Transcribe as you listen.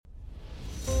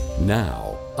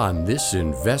Now, on this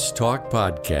Invest Talk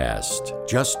podcast,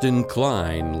 Justin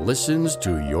Klein listens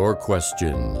to your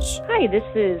questions. Hi, this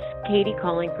is Katie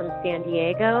calling from San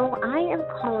Diego. I am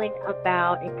calling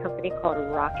about a company called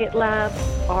Rocket Lab,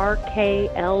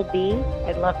 RKLB.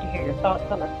 I'd love to hear your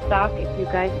thoughts on the stock if you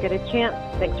guys get a chance.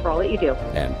 Thanks for all that you do.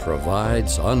 And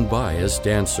provides unbiased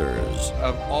answers.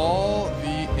 Of all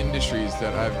the industries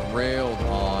that I've railed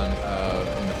on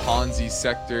in the Ponzi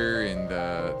sector, in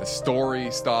the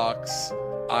story stocks,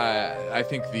 I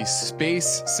think the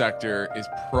space sector is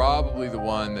probably the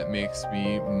one that makes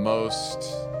me most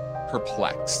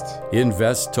perplexed.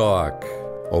 Invest Talk.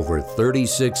 Over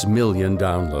 36 million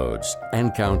downloads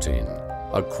and counting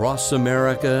across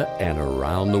America and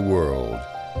around the world.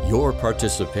 Your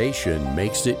participation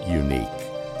makes it unique.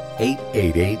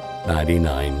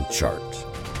 888-99-CHART.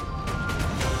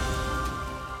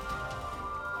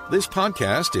 This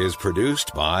podcast is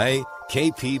produced by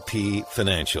KPP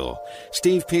Financial.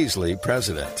 Steve Peasley,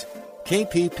 President.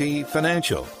 KPP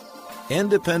Financial.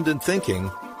 Independent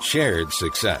thinking, shared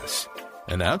success.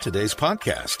 And now today's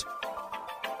podcast.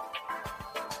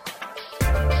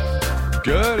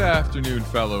 Good afternoon,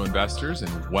 fellow investors,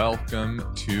 and welcome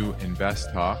to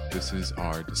Invest Talk. This is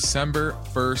our December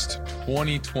 1st,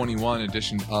 2021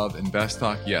 edition of Invest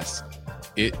Talk. Yes,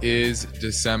 it is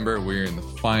December. We're in the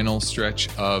final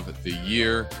stretch of the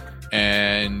year,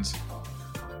 and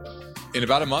in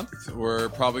about a month, we're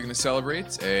probably going to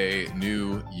celebrate a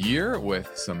new year with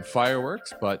some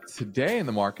fireworks. But today in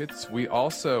the markets, we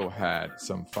also had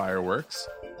some fireworks.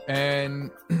 And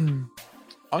I'm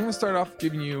going to start off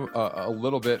giving you a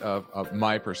little bit of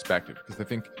my perspective, because I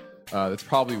think that's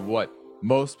probably what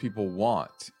most people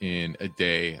want in a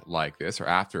day like this, or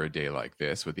after a day like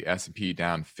this, with the S&P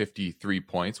down 53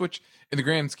 points, which in the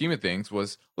grand scheme of things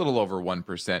was a little over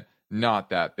 1%, not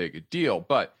that big a deal.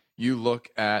 But you look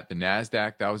at the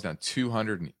NASDAQ, that was down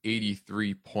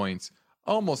 283 points,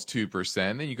 almost 2%.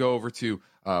 Then you go over to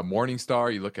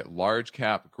Morningstar, you look at large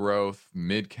cap growth,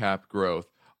 mid cap growth,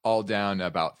 all down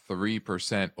about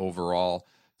 3% overall.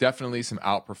 Definitely some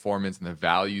outperformance in the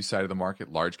value side of the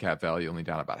market. Large cap value only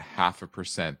down about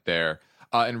 0.5% there.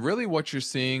 And really what you're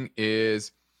seeing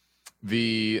is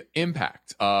the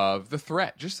impact of the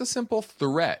threat, just a simple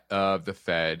threat of the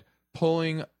Fed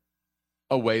pulling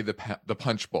away the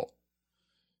punch bowl.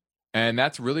 And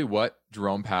that's really what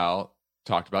Jerome Powell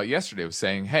talked about yesterday, was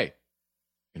saying, hey,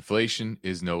 inflation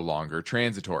is no longer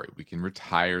transitory. We can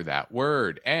retire that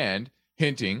word, and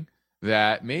hinting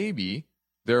that maybe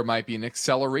there might be an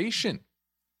acceleration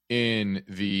in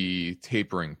the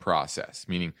tapering process,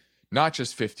 meaning not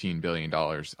just $15 billion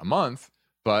a month,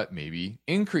 but maybe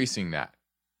increasing that.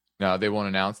 Now, they won't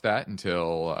announce that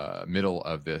until middle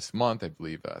of this month, I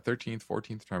believe, 13th,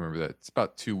 14th. I remember that. It's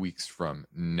about 2 weeks from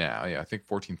now. Yeah, I think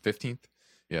 14th, 15th.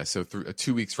 Yeah, so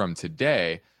 2 weeks from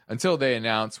today, until they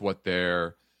announce what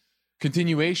their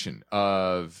continuation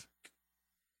of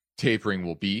tapering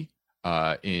will be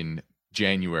in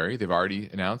January. They've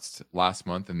already announced last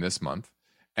month and this month.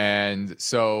 And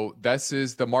so this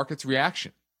is the market's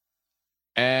reaction.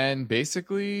 And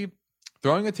basically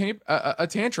throwing a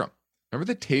tantrum. Remember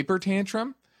the taper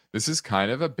tantrum? This is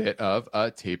kind of a bit of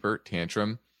a taper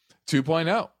tantrum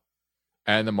 2.0.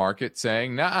 And the market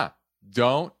saying, nah,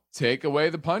 don't take away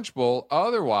the punch bowl.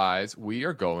 Otherwise, we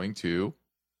are going to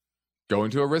go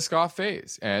into a risk-off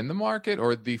phase. And the market,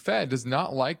 or the Fed, does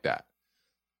not like that.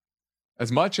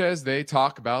 As much as they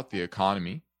talk about the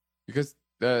economy, because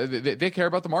they care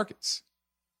about the markets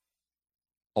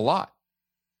a lot,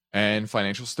 and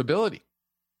financial stability.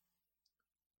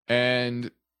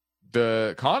 And the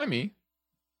economy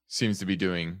seems to be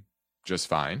doing just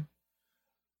fine.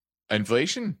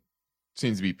 Inflation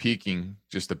seems to be peaking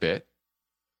just a bit.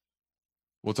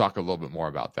 We'll talk a little bit more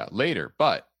about that later.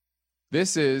 But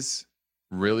this is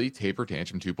really taper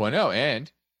tantrum 2.0. And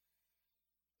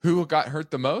who got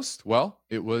hurt the most? Well,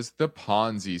 it was the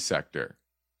Ponzi sector.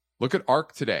 Look at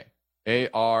ARK today.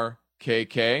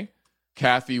 ARKK.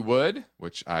 Cathie Wood,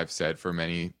 which I've said for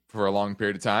a long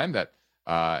period of time, that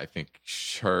I think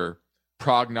her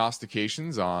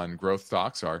prognostications on growth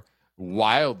stocks are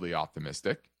wildly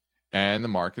optimistic, and the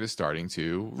market is starting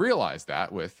to realize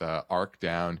that, with ARK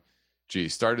down,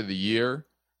 started the year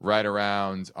right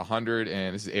around 100,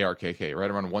 and this is ARKK,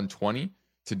 right around 120.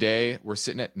 Today, we're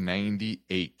sitting at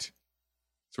 98.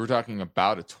 So we're talking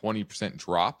about a 20%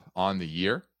 drop on the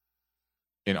year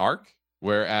in ARK,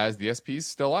 whereas the SP is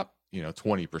still up,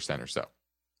 20% or so.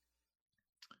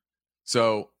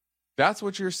 So that's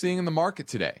what you're seeing in the market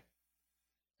today.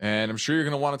 And I'm sure you're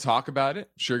going to want to talk about it.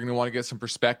 I'm sure you're going to want to get some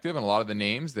perspective on a lot of the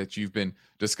names that you've been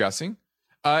discussing.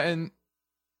 And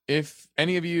if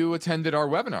any of you attended our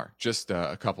webinar just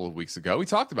a couple of weeks ago, we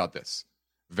talked about this.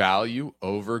 Value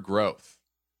over growth.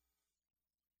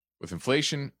 With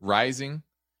inflation rising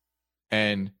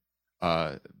and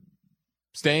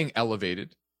staying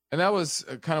elevated. And that was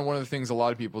kind of one of the things a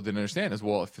lot of people didn't understand is,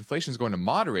 well, if inflation is going to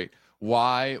moderate,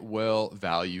 why will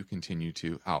value continue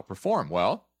to outperform?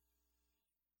 Well,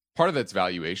 part of that's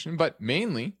valuation, but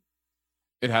mainly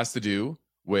it has to do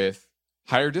with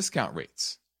higher discount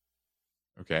rates,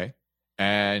 okay,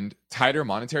 and tighter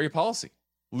monetary policy,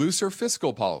 looser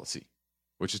fiscal policy,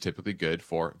 which is typically good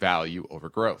for value over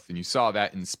growth. And you saw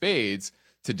that in spades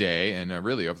today and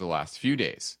really over the last few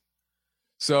days.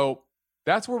 So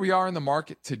that's where we are in the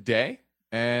market today,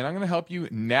 and I'm going to help you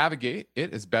navigate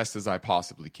it as best as I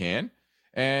possibly can.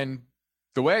 And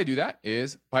the way I do that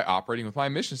is by operating with my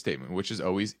mission statement, which is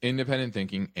always independent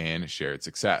thinking and shared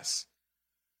success.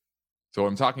 So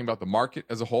I'm talking about the market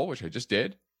as a whole, which I just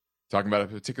did, talking about a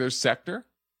particular sector,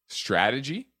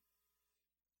 strategy.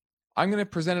 I'm going to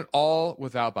present it all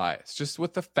without bias, just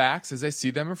with the facts as I see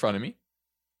them in front of me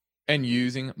and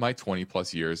using my 20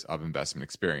 plus years of investment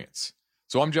experience.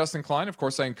 So I'm Justin Klein. Of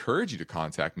course, I encourage you to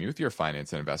contact me with your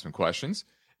finance and investment questions.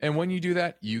 And when you do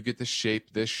that, you get to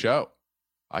shape this show.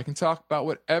 I can talk about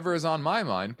whatever is on my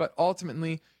mind, but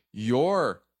ultimately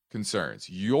your concerns,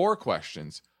 your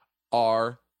questions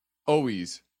are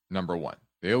always number one.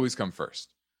 They always come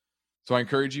first. So I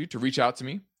encourage you to reach out to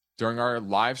me during our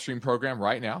live stream program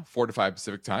right now, 4 to 5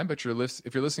 Pacific time. But if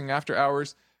you're listening after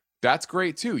hours, that's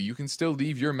great too. You can still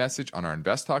leave your message on our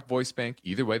Invest Talk voice bank.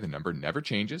 Either way, the number never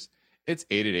changes. It's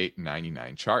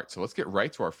 888-99-CHART. So let's get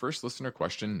right to our first listener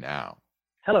question now.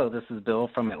 Hello, this is Bill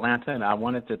from Atlanta, and I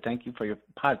wanted to thank you for your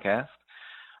podcast.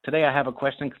 Today I have a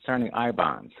question concerning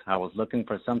I-bonds. I was looking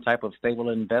for some type of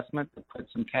stable investment to put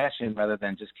some cash in rather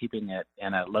than just keeping it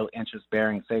in a low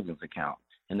interest-bearing savings account.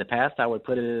 In the past, I would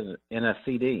put it in a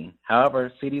CD.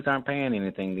 However, CDs aren't paying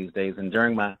anything these days, and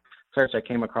during my search, I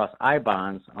came across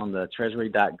I-bonds on the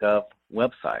Treasury.gov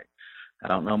website. I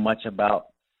don't know much about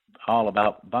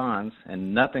bonds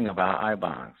and nothing about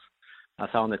I-bonds.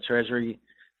 I saw on the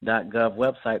Treasury.gov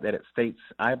website that it states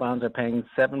I-bonds are paying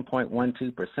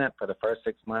 7.12% for the first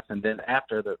 6 months, and then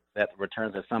after that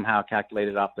returns are somehow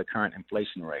calculated off the current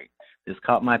inflation rate. This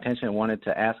caught my attention and wanted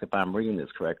to ask if I'm reading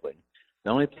this correctly.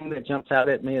 The only thing that jumps out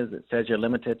at me is it says you're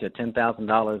limited to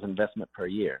 $10,000 investment per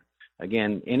year.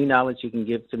 Again, any knowledge you can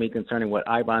give to me concerning what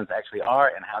I-bonds actually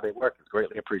are and how they work is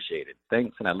greatly appreciated.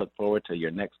 Thanks, and I look forward to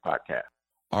your next podcast.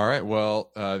 All right.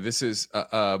 Well, this is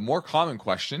a more common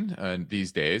question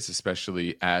these days,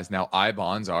 especially as now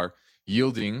I-bonds are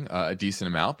yielding a decent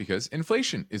amount because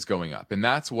inflation is going up. And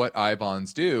that's what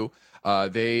I-bonds do.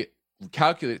 They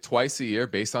calculate twice a year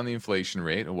based on the inflation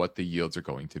rate and what the yields are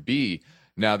going to be.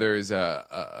 Now, there's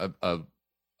a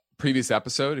previous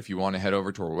episode, if you want to head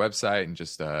over to our website and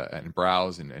just and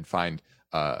browse and find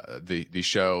the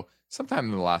show. Sometime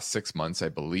in the last 6 months, I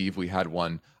believe we had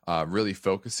one really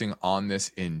focusing on this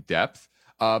in depth.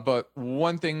 But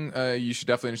one thing you should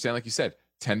definitely understand, like you said,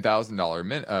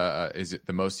 $10,000 is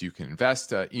the most you can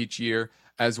invest each year,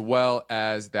 as well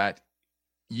as that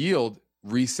yield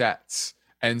resets.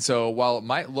 And so while it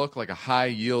might look like a high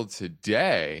yield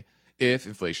today, if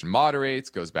inflation moderates,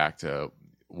 goes back to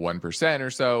 1% or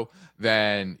so,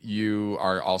 then you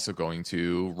are also going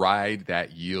to ride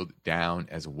that yield down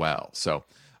as well. So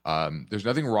there's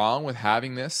nothing wrong with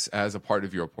having this as a part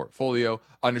of your portfolio.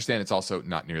 Understand it's also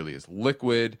not nearly as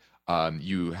liquid.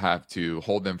 You have to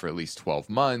hold them for at least 12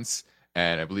 months.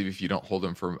 And I believe if you don't hold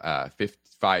them for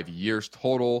 5 years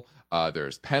total,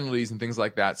 there's penalties and things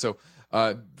like that. So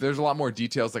there's a lot more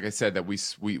details, like I said, that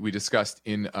we discussed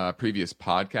in a previous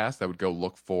podcast. I would go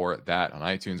look for that on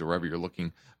iTunes or wherever you're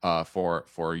looking for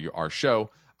our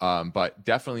show. But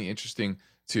definitely interesting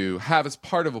to have as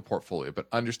part of a portfolio, but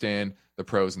understand the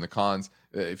pros and the cons.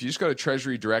 If you just go to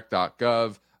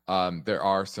treasurydirect.gov, there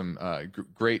are some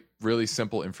great, really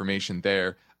simple information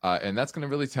there, and that's going to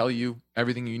really tell you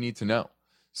everything you need to know.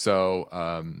 So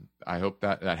I hope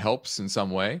that helps in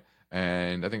some way,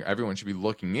 and I think everyone should be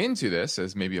looking into this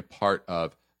as maybe a part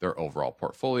of their overall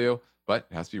portfolio, but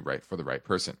it has to be right for the right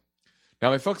person.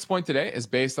 Now, my focus point today is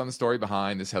based on the story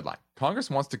behind this headline. Congress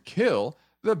wants to kill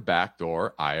the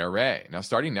backdoor IRA. Now,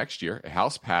 starting next year, a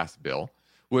House-passed bill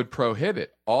would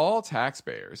prohibit all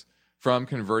taxpayers from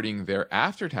converting their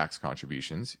after-tax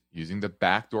contributions using the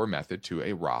backdoor method to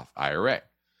a Roth IRA,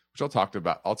 which I'll talk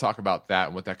about that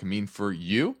and what that can mean for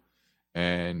you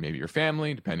and maybe your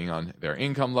family, depending on their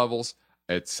income levels,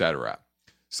 etc.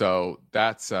 So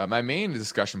that's my main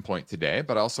discussion point today,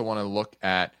 but I also want to look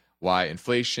at why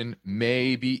inflation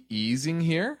may be easing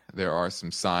here. There are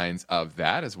some signs of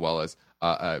that, as well as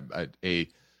an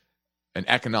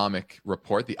economic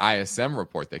report, the ISM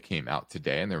report that came out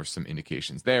today, and there were some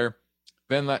indications there.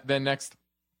 Then next,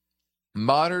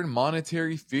 modern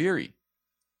monetary theory.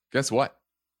 Guess what?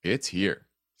 It's here.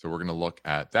 So we're going to look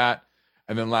at that.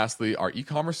 And then lastly, our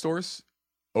e-commerce stores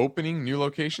opening new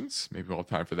locations. Maybe we'll have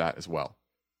time for that as well.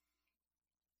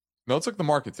 Now let's look at the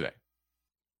market today.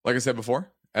 Like I said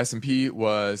before, S&P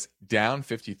was down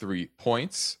 53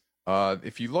 points.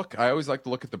 If you look, I always like to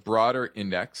look at the broader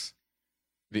index,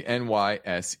 the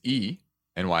NYSE,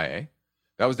 NYA.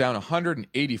 That was down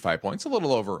 185 points, a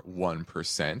little over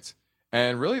 1%.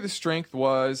 And really the strength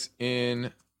was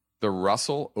in the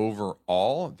Russell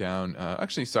overall, down,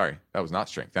 that was not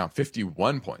strength, down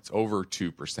 51 points, over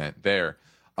 2% there.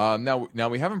 Now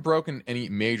we haven't broken any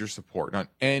major support on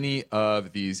any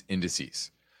of these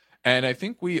indices. And I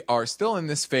think we are still in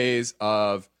this phase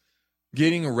of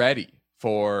getting ready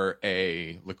for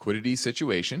a liquidity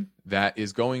situation that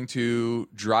is going to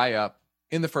dry up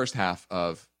in the first half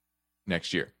of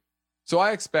next year. So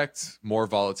I expect more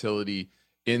volatility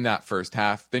in that first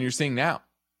half than you're seeing now.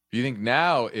 If you think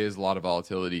now is a lot of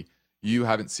volatility, you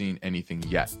haven't seen anything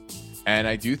yet. And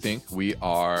I do think we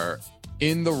are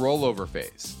in the rollover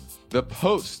phase, the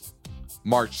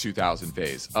post-March 2000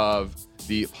 phase of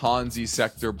the Ponzi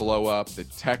sector blow up, the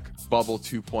tech bubble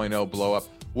 2.0 blow up,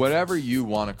 whatever you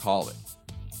want to call it.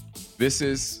 This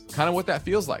is kind of what that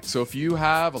feels like. So if you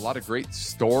have a lot of great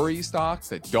story stocks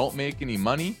that don't make any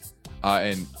money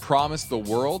and promise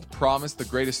the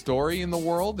greatest story in the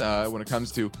world when it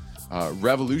comes to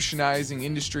revolutionizing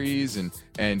industries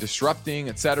and disrupting,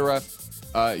 etc.,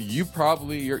 you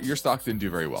probably your stock didn't do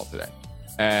very well today,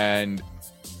 and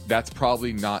that's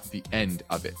probably not the end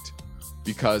of it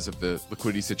because of the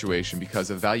liquidity situation,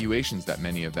 because of valuations that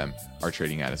many of them are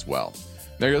trading at as well.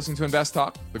 Now you're listening to Invest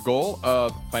Talk. The goal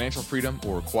of financial freedom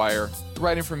will require the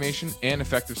right information and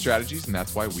effective strategies, and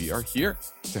that's why we are here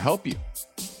to help you.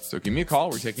 So give me a call.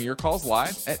 We're taking your calls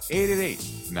live at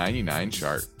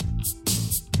 888-99-CHART.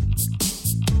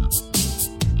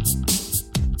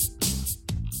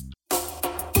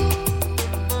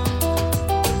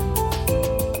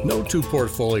 No two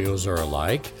portfolios are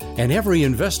alike, and every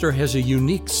investor has a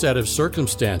unique set of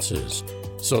circumstances.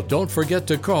 So don't forget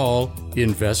to call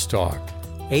Invest Talk.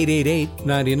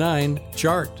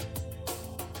 888-99-CHART.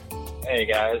 Hey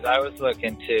guys, I was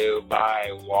looking to buy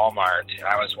Walmart.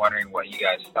 I was wondering what you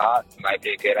guys thought might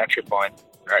be a good entry point.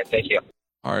 All right, thank you.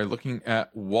 All right, looking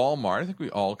at Walmart, I think we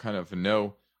all kind of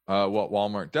know what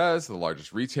Walmart does, the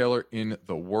largest retailer in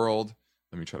the world.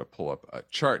 Let me try to pull up a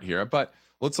chart here, but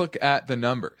let's look at the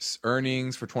numbers.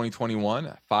 Earnings for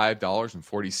 2021,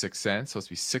 $5.46, supposed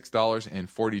to be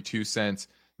 $6.42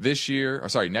 next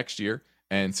year,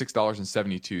 and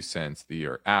 $6.72 the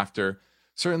year after.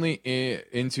 Certainly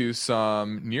into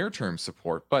some near-term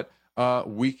support, but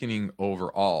weakening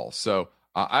overall. So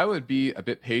I would be a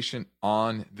bit patient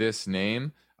on this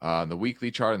name. The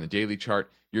weekly chart and the daily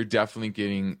chart, you're definitely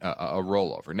getting a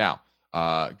rollover. Now,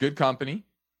 good company,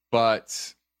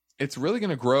 but it's really going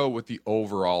to grow with the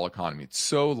overall economy. It's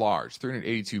so large,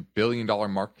 $382 billion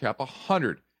market cap,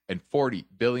 $140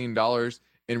 billion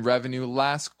in revenue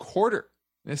last quarter,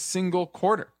 in a single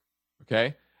quarter,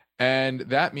 okay? And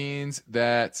that means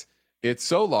that it's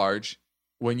so large,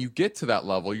 when you get to that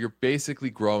level, you're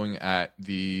basically growing at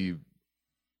the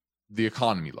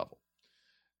economy level.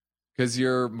 Because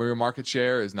your market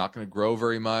share is not going to grow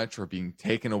very much or being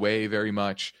taken away very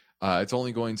much. It's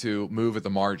only going to move at the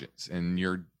margins, and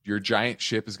your giant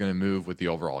ship is going to move with the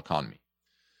overall economy.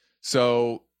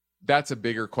 So that's a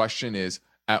bigger question, is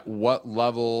at what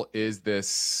level is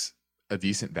this a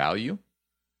decent value?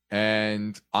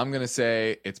 And I'm going to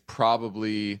say it's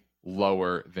probably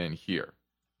lower than here.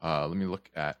 Let me look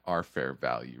at our fair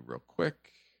value real quick.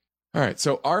 All right,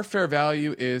 so our fair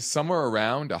value is somewhere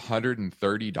around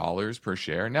 $130 per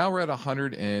share. Now we're at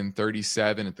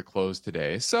 $137 at the close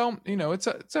today. So, it's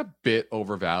a bit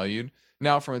overvalued.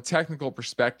 Now, from a technical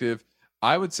perspective,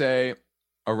 I would say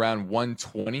around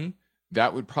 120,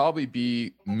 that would probably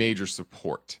be major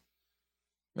support.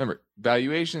 Remember,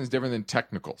 valuation is different than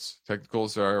technicals.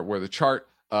 Technicals are where the chart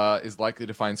is likely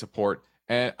to find support.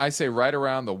 And I say right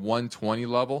around the 120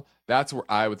 level, that's where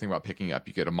I would think about picking up.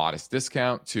 You get a modest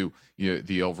discount to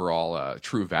the overall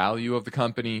true value of the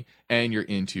company, and you're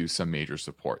into some major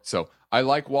support. So I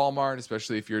like Walmart,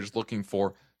 especially if you're just looking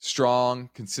for strong,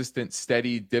 consistent,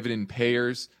 steady dividend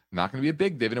payers. Not going to be a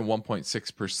big dividend,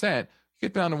 1.6%.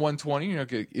 Get down to 120,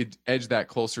 it edge that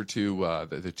closer to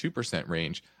the 2%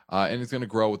 range. And it's going to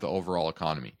grow with the overall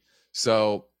economy.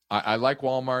 So I like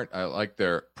Walmart. I like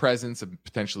their presence of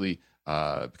potentially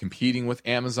competing with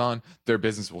Amazon. Their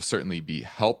business will certainly be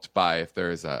helped by if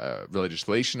there is a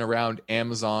legislation around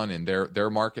Amazon and their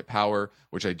market power,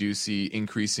 which I do see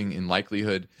increasing in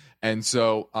likelihood. And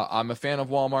so I'm a fan of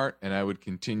Walmart, and I would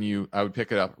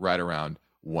pick it up right around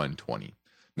 120.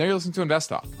 Now you're listening to Invest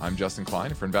Talk. I'm Justin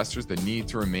Klein. For investors, the need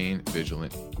to remain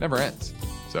vigilant never ends.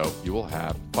 So you will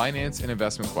have finance and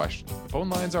investment questions. The phone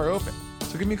lines are open.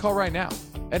 So give me a call right now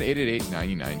at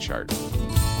 888-99-CHART.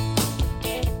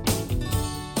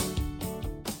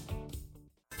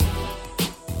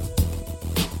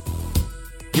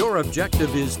 Your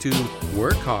objective is to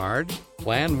work hard,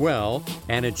 plan well,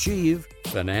 and achieve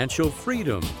financial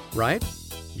freedom, right?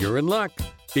 You're in luck,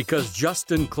 because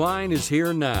Justin Klein is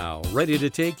here now, ready to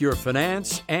take your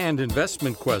finance and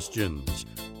investment questions.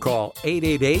 Call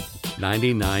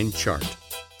 888-99-CHART.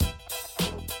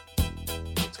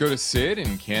 Let's go to Sid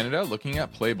in Canada looking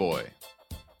at Playboy.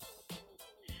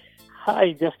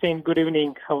 Hi, Justin. Good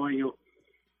evening. How are you?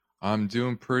 I'm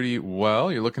doing pretty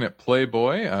well. You're looking at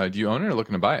Playboy. Do you own it or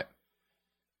looking to buy it?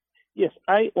 Yes,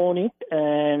 I own it,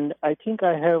 and I think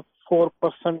I have 4%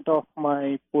 of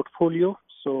my portfolio.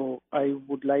 So I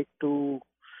would like to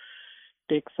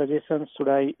take suggestions. Should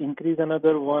I increase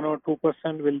another 1 or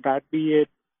 2%? Will that be a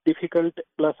difficult?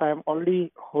 Plus, I am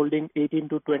already holding 18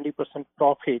 to 20%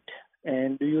 profit.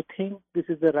 And do you think this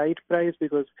is the right price?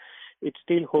 Because it's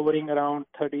still hovering around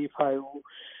 35,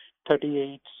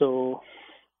 38. So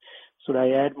should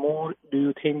I add more? Do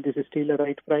you think this is still a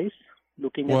right price?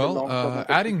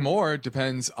 Adding more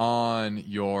depends on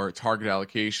your target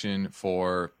allocation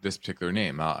for this particular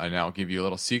name. And I'll give you a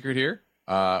little secret here.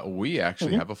 We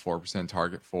actually have a 4%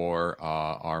 target for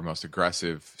our most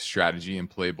aggressive strategy in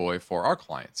Playboy for our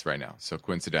clients right now. So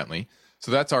coincidentally,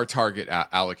 that's our target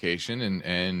allocation.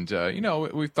 And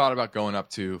we've thought about going up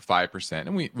to 5%,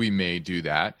 and we may do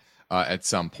that at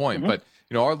some point. But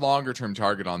our longer-term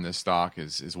target on this stock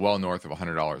is well north of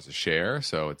 $100 a share.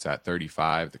 So it's at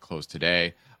 35 to close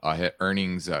today. Hit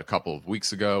earnings a couple of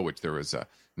weeks ago, which there was a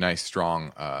nice,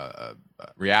 strong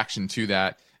reaction to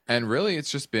that. And really, it's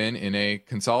just been in a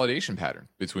consolidation pattern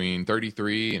between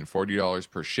 $33 and $40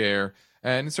 per share.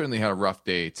 And it certainly had a rough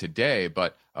day today,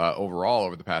 but overall,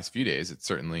 over the past few days, it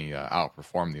certainly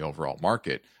outperformed the overall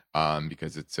market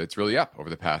because it's really up over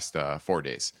the past 4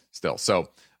 days still. So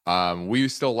we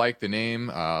still like the name.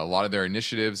 A lot of their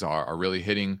initiatives are really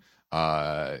hitting,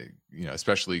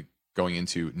 especially going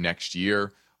into next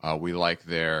year. We like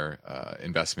their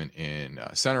investment in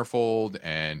Centerfold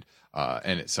and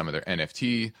some of their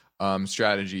NFT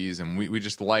strategies. And we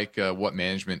just like what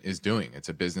management is doing. It's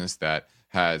a business that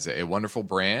has a wonderful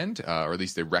brand, or at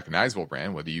least a recognizable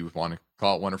brand. Whether you want to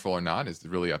call it wonderful or not is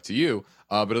really up to you.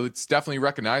 But it's definitely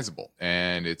recognizable.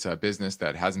 And it's a business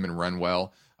that hasn't been run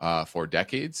well for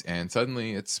decades, and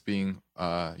suddenly it's being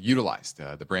utilized.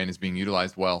 The brand is being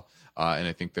utilized well, and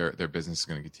I think their business is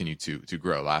going to continue to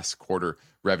grow. Last quarter,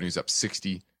 revenue's up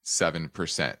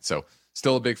 67%. So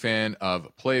still a big fan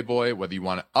of Playboy. Whether you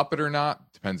want to up it or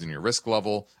not depends on your risk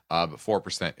level, but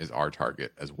 4% is our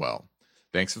target as well.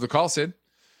 Thanks for the call, Sid.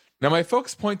 Now, my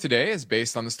focus point today is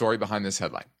based on the story behind this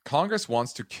headline. Congress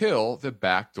wants to kill the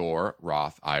backdoor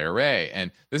Roth IRA, and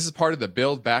this is part of the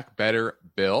Build Back Better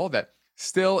bill that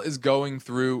still is going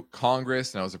through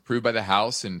Congress, and it was approved by the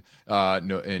House on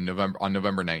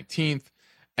November 19th.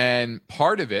 And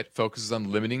part of it focuses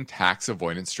on limiting tax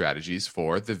avoidance strategies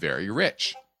for the very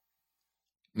rich.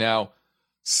 Now,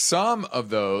 some of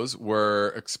those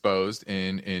were exposed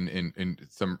in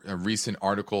some recent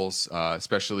articles,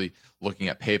 especially looking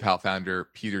at PayPal founder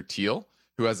Peter Thiel,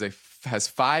 who has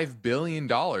 $5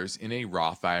 billion in a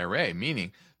Roth IRA,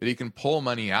 meaning that he can pull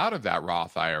money out of that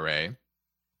Roth IRA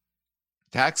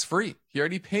tax-free. He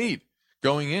already paid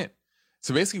going in.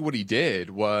 So basically what he did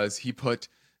was he put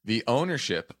the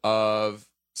ownership of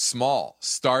small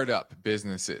startup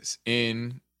businesses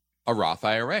in a Roth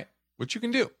IRA, which you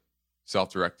can do.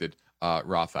 Self-directed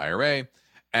Roth IRA.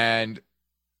 And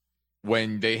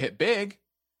when they hit big,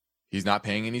 he's not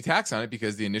paying any tax on it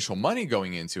because the initial money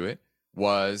going into it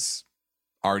was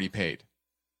already paid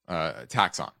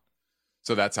tax on.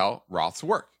 So that's how Roths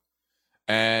work.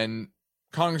 And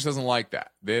Congress doesn't like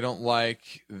that. They don't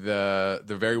like the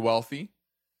very wealthy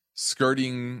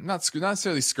skirting, not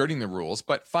necessarily skirting the rules,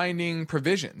 but finding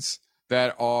provisions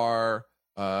that are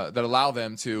that allow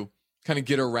them to kind of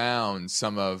get around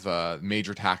some of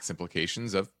major tax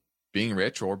implications of being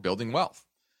rich or building wealth.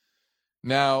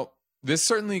 Now, this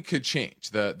certainly could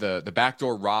change. The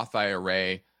backdoor Roth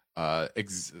IRA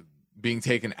being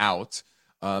taken out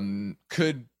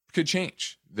could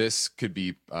change. This could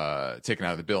be taken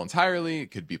out of the bill entirely.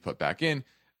 It could be put back in.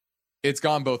 it's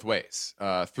gone both ways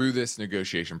through this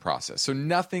negotiation process. So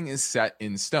nothing is set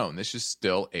in stone. This is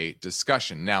still a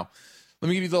discussion. Now, let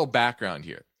me give you a little background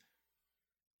here.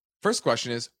 First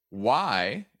question is,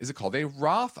 why is it called a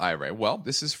Roth IRA? Well,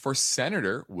 this is for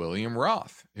Senator William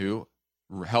Roth, who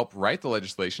helped write the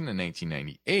legislation in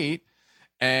 1998,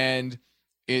 and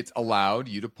it allowed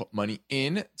you to put money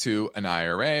into an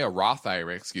IRA, a Roth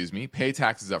IRA, pay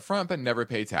taxes up front, but never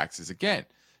pay taxes again.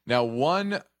 Now,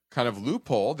 one kind of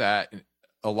loophole that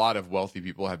a lot of wealthy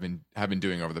people have been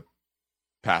doing over the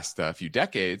past few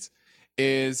decades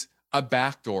is a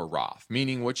backdoor Roth,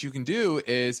 meaning what you can do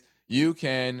is you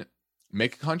can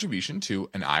make a contribution to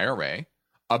an IRA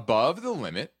above the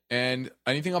limit, and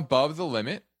anything above the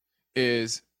limit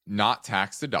is not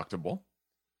tax deductible,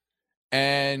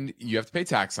 and you have to pay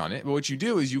tax on it. But what you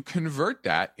do is you convert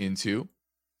that into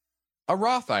a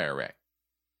Roth IRA.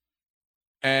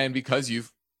 And because you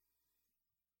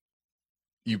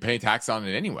pay tax on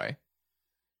it anyway,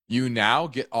 you now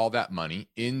get all that money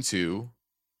into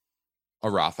a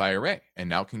Roth IRA and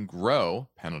now can grow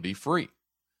penalty free.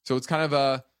 So it's kind of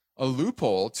a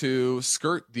loophole to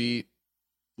skirt the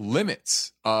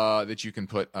limits that you can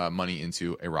put money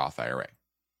into a Roth IRA.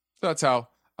 So that's how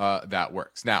that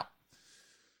works. Now,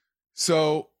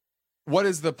 so what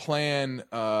is the plan?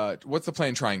 What's the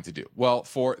plan trying to do? Well,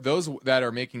 for those that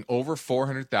are making over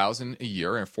 $400,000 a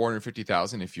year and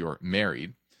 $450,000 if you're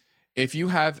married, if you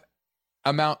have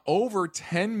amount over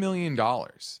 $10 million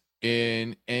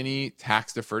in any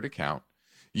tax deferred account,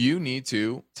 you need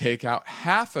to take out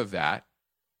half of that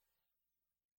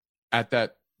by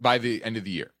the end of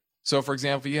the year. So, for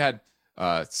example, you had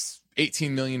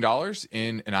 $18 million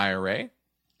in an IRA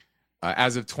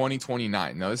as of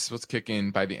 2029. Now, this is what's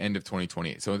kicking by the end of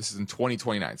 2028. So this is in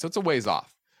 2029. So it's a ways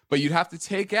off. But you'd have to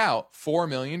take out $4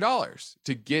 million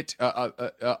to get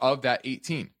of that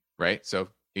 18, right? So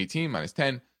 18 minus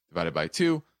 10 divided by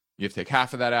 2. You have to take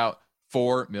half of that out,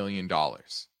 $4 million.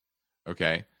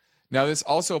 Okay? Now, this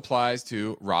also applies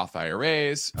to Roth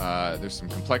IRAs. There's some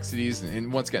complexities.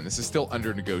 And once again, this is still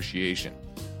under negotiation.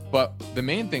 But the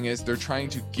main thing is they're trying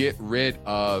to get rid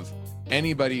of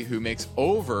anybody who makes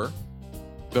over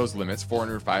those limits,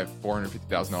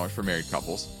 $450,000 for married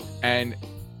couples, and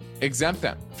exempt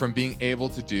them from being able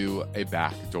to do a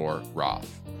backdoor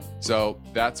Roth. So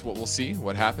that's what we'll see,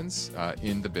 what happens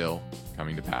in the bill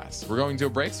coming to pass. We're going to a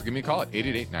break, so give me a call at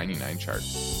 888-99-CHART.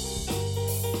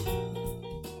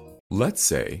 Let's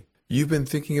say you've been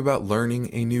thinking about learning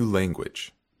a new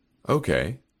language.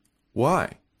 Okay,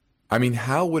 why? I mean,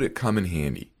 how would it come in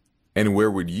handy? And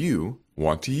where would you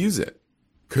want to use it?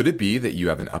 Could it be that you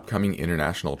have an upcoming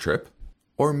international trip?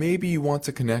 Or maybe you want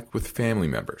to connect with family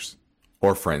members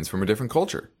or friends from a different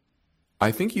culture?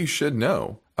 I think you should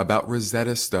know about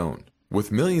Rosetta Stone.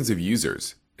 With millions of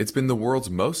users, it's been the world's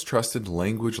most trusted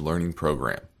language learning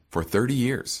program for 30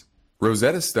 years.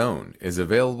 Rosetta Stone is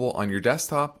available on your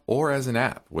desktop or as an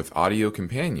app with Audio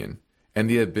Companion and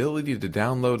the ability to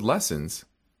download lessons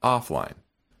offline.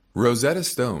 Rosetta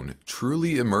Stone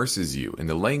truly immerses you in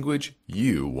the language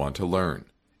you want to learn.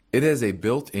 It has a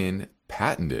built-in,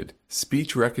 patented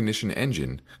speech recognition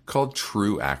engine called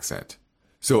True Accent.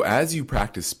 So as you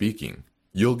practice speaking,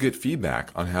 you'll get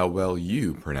feedback on how well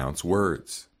you pronounce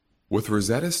words. With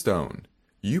Rosetta Stone,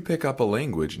 you pick up a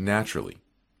language naturally,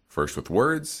 first with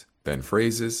words, then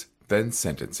phrases, then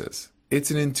sentences. It's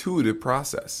an intuitive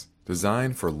process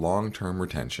designed for long-term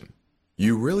retention.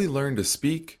 You really learn to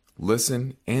speak,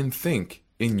 listen, and think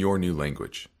in your new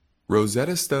language.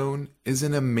 Rosetta Stone is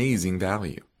an amazing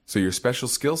value, so your special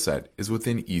skill set is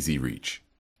within easy reach.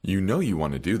 You know you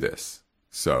want to do this,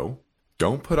 so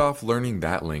don't put off learning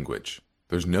that language.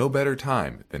 There's no better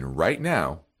time than right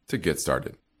now to get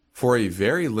started. For a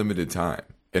very limited time,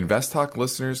 InvestTalk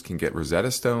listeners can get Rosetta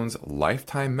Stone's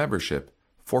lifetime membership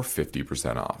for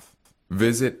 50% off.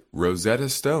 Visit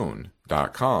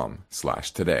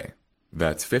rosettastone.com/today.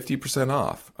 That's 50%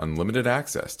 off unlimited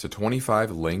access to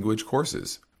 25 language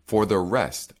courses for the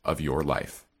rest of your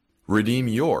life. Redeem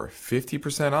your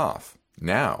 50% off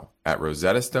now at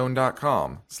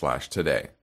rosettastone.com/today.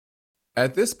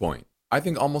 At this point, I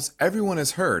think almost everyone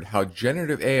has heard how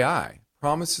generative AI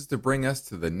promises to bring us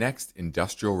to the next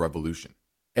industrial revolution.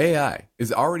 AI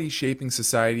is already shaping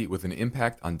society with an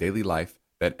impact on daily life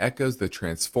that echoes the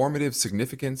transformative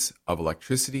significance of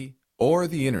electricity or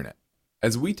the internet.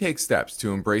 As we take steps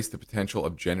to embrace the potential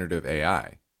of generative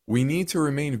AI, we need to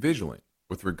remain vigilant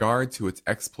with regard to its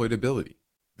exploitability.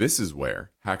 This is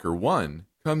where HackerOne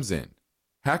comes in.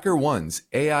 HackerOne's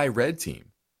AI Red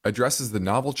Team addresses the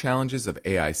novel challenges of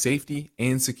AI safety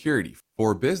and security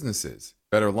for businesses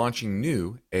that are launching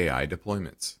new AI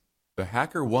deployments. The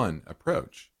HackerOne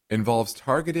approach involves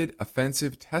targeted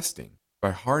offensive testing by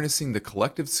harnessing the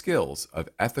collective skills of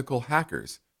ethical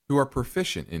hackers who are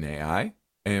proficient in AI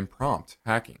and prompt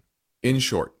hacking. In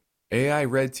short, AI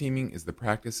red teaming is the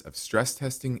practice of stress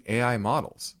testing AI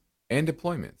models and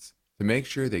deployments to make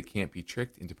sure they can't be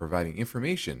tricked into providing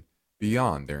information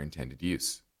beyond their intended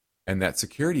use, and that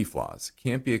security flaws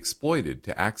can't be exploited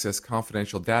to access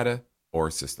confidential data or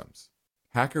systems.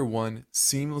 HackerOne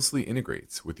seamlessly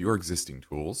integrates with your existing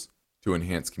tools to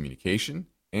enhance communication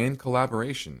and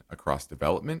collaboration across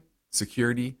development,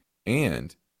 security,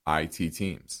 and IT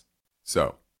teams.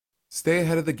 So, stay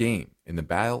ahead of the game in the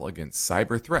battle against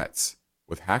cyber threats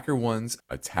with HackerOne's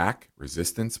attack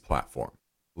resistance platform.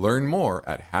 Learn more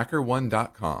at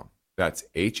hackerone.com. That's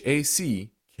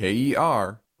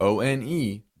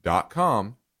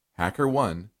HackerOne.com,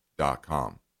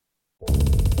 hackerone.com.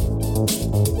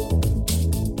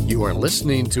 You are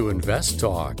listening to Invest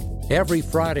Talk. Every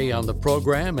Friday on the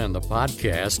program and the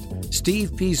podcast,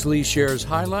 Steve Peasley shares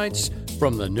highlights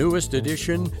from the newest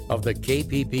edition of the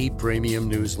KPP Premium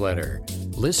Newsletter.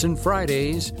 Listen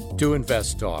Fridays to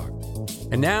Invest Talk.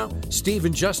 And now, Steve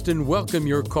and Justin welcome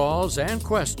your calls and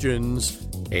questions.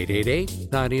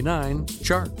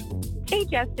 888-99-CHART. Hey,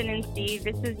 Justin and Steve.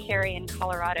 This is Carrie in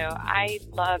Colorado. I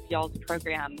love y'all's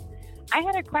program. I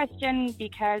had a question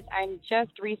because I'm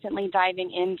just recently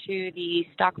diving into the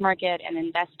stock market and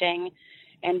investing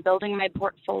and building my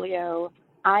portfolio.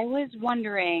 I was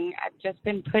wondering, I've just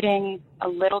been putting a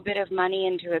little bit of money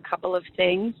into a couple of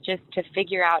things just to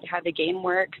figure out how the game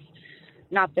works.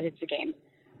 Not that it's a game,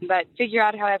 but figure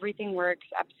out how everything works,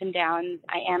 ups and downs.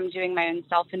 I am doing my own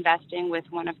self-investing with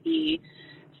one of the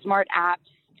smart apps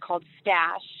called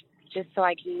Stash, just so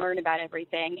I can learn about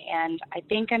everything. And I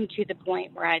think I'm to the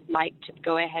point where I'd like to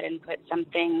go ahead and put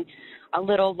something a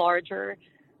little larger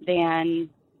than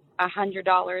 $100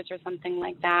 or something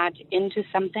like that into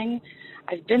something.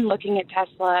 I've been looking at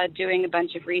Tesla, doing a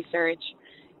bunch of research,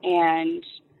 and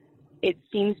it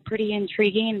seems pretty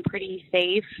intriguing and pretty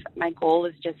safe. My goal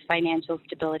is just financial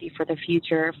stability for the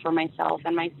future for myself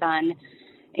and my son,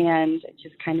 and I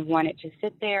just kind of want it to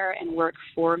sit there and work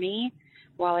for me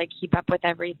while I keep up with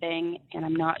everything. And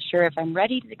I'm not sure if I'm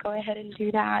ready to go ahead and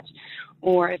do that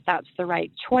or if that's the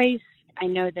right choice. I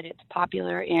know that it's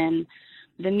popular in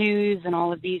the news and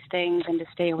all of these things, and to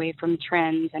stay away from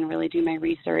trends and really do my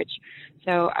research.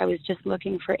 So I was just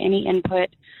looking for any input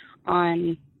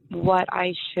on what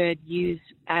I should use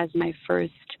as my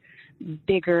first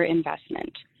bigger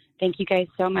investment. Thank you guys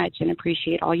so much and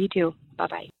appreciate all you do.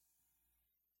 Bye-bye.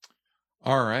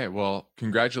 All right. Well,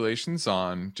 congratulations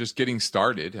on just getting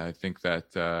started. I think that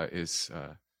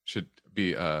should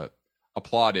be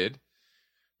applauded,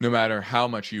 no matter how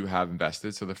much you have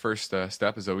invested. So the first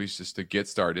step is always just to get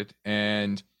started,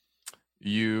 and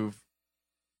you've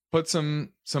put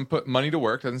put money to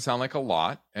work. Doesn't sound like a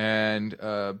lot, and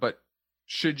but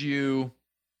should you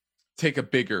take a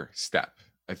bigger step,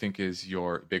 I think is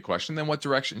your big question. Then what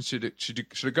direction should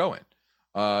it go in?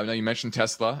 Now you mentioned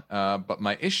Tesla, but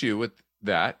my issue with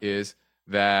that is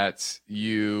that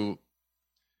you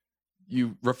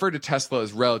refer to Tesla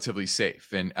as relatively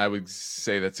safe, and I would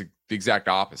say that's the exact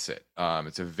opposite.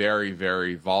 It's a very,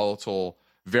 very volatile,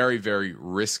 very, very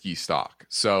risky stock.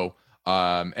 So,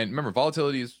 and remember,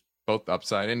 volatility is both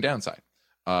upside and downside.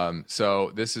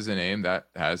 So this is a name that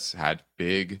has had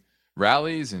big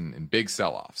rallies and big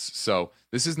sell-offs. So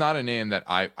this is not a name that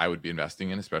I would be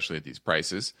investing in, especially at these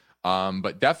prices.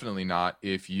 But definitely not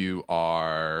if you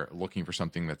are looking for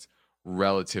something that's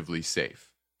relatively safe.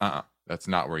 That's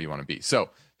not where you want to be. So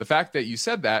the fact that you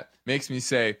said that makes me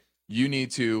say you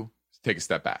need to take a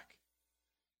step back.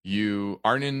 You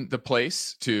aren't in the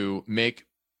place to make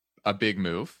a big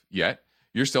move yet.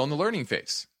 You're still in the learning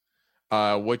phase.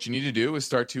 What you need to do is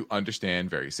start to understand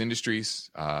various industries,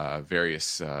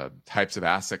 various types of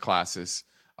asset classes,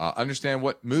 understand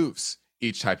what moves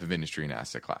each type of industry and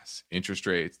asset class, interest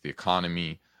rates, the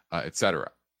economy,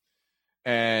 etc.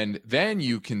 And then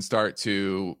you can start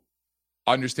to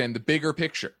understand the bigger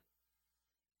picture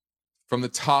from the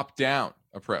top-down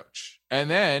approach.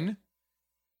 And then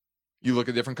you look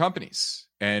at different companies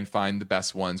and find the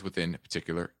best ones within a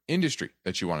particular industry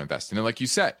that you want to invest in. And like you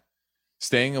said,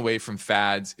 staying away from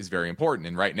fads is very important.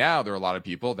 And right now, there are a lot of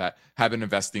people that have been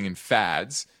investing in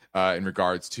fads in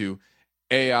regards to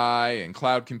AI and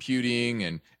cloud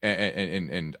computing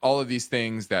and all of these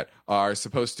things that are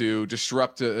supposed to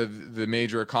disrupt the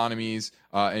major economies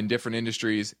in different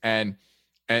industries. And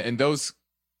those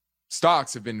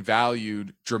stocks have been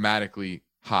valued dramatically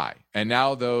high. And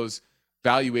now those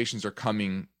valuations are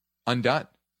coming undone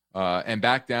and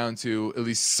back down to at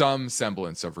least some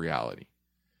semblance of reality.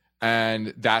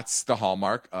 And that's the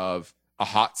hallmark of a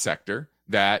hot sector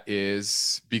that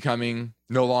is becoming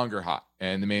no longer hot.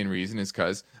 And the main reason is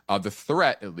because of the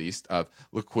threat, at least, of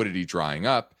liquidity drying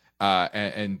up.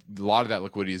 And a lot of that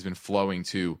liquidity has been flowing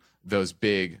to those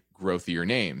big, growthier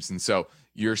names. And so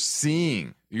you're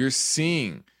seeing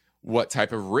what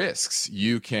type of risks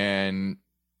you can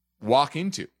walk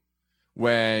into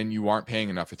when you aren't paying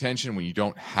enough attention, when you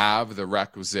don't have the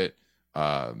requisite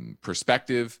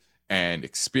perspective and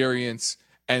experience.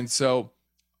 And so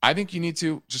I think you need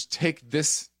to just take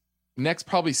this next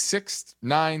probably 6,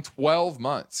 9, 12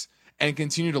 months and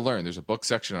continue to learn. There's a book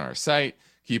section on our site.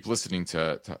 Keep listening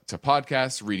to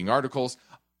podcasts, reading articles,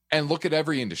 and look at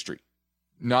every industry,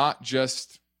 not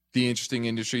just the interesting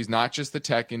industries, not just the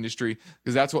tech industry,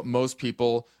 because that's what most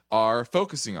people are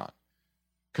focusing on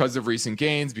because of recent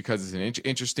gains, because it's an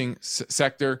interesting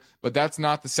sector, but that's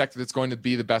not the sector that's going to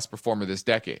be the best performer this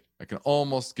decade. I can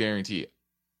almost guarantee it.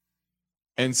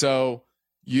 And so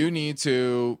you need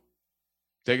to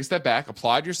take a step back,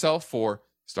 applaud yourself for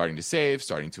starting to save,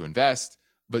 starting to invest,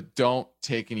 but don't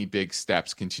take any big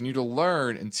steps. Continue to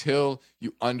learn until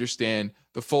you understand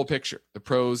the full picture, the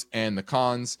pros and the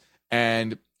cons,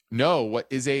 and know what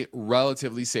is a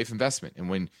relatively safe investment. And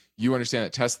when you understand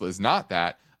that Tesla is not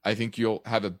that, I think you'll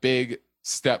have a big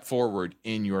step forward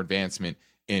in your advancement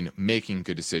in making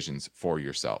good decisions for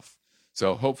yourself.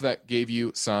 So hope that gave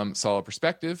you some solid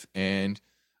perspective and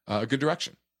a good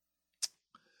direction.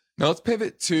 Now let's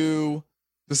pivot to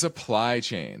the supply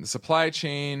chain. The supply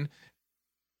chain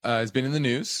has been in the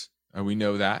news. We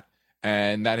know that.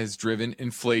 And that has driven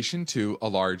inflation to a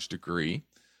large degree.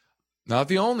 Not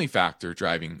the only factor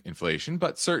driving inflation,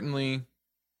 but certainly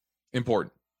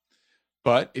important.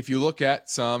 But if you look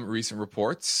at some recent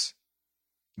reports,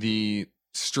 the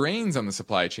strains on the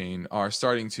supply chain are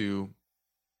starting to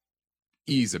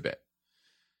ease a bit.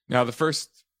 Now, the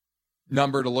first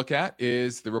number to look at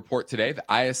is the report today, the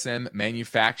ISM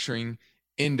Manufacturing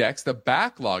Index. The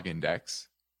backlog index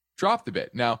dropped a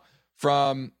bit. Now,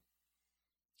 from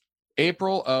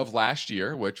April of last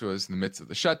year, which was in the midst of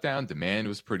the shutdown, demand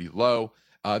was pretty low.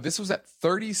 This was at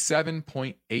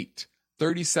 37.8.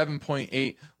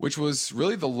 37.8, which was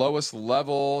really the lowest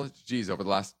level, over the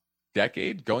last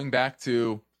decade, going back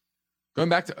to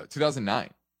 2009,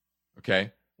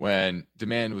 okay, when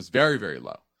demand was very, very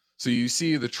low. So you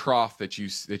see the trough that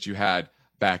you had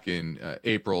back in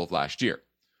April of last year.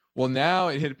 Well, now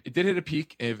it did hit a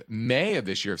peak in May of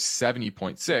this year of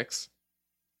 70.6,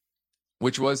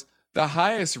 which was the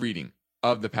highest reading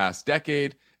of the past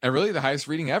decade and really the highest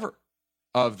reading ever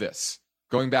of this.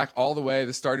 Going back all the way,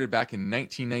 this started back in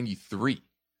 1993.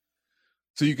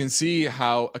 So you can see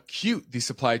how acute these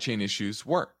supply chain issues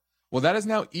were. Well, that has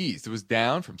now eased. It was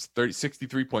down from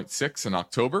 63.6 in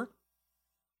October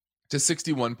to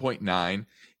 61.9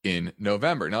 in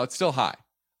November. Now, it's still high,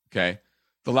 okay?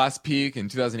 The last peak in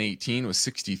 2018 was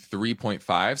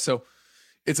 63.5. So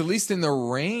it's at least in the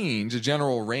range, a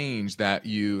general range that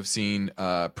you've seen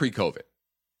pre-COVID.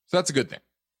 So that's a good thing.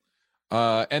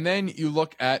 And then you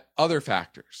look at other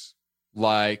factors,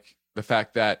 like the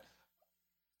fact that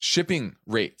shipping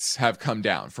rates have come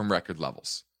down from record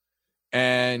levels.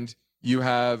 And you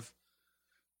have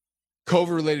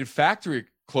COVID-related factory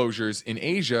closures in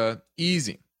Asia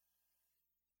easing.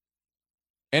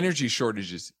 Energy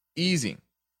shortages easing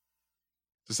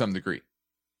to some degree.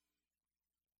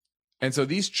 And so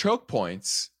these choke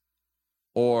points,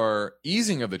 or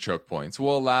easing of the choke points,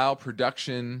 will allow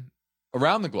production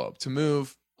around the globe to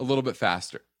move a little bit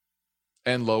faster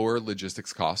and lower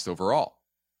logistics costs overall.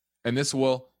 And this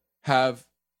will have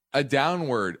a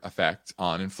downward effect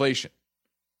on inflation.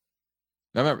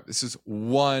 Now remember, this is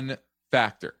one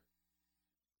factor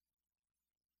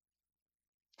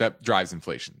that drives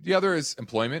inflation. The other is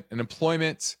employment, and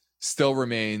employment still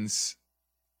remains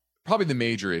probably the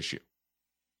major issue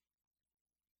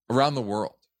around the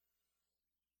world.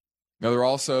 Now, there are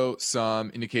also some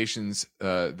indications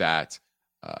that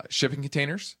shipping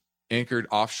containers anchored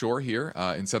offshore here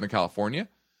in Southern California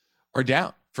are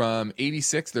down from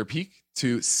 86, their peak,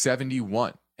 to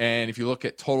 71. And if you look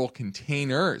at total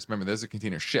containers, remember, those are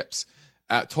container ships,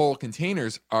 total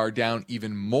containers are down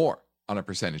even more on a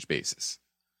percentage basis.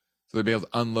 So they'll be able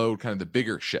to unload kind of the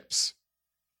bigger ships.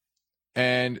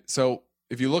 And so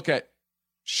if you look at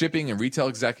shipping and retail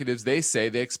executives, they say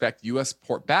they expect U.S.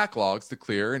 port backlogs to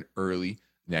clear in early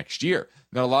next year.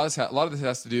 Now, a lot of this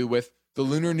has to do with the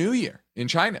Lunar New Year in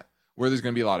China, where there's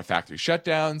going to be a lot of factory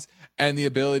shutdowns and the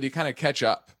ability to kind of catch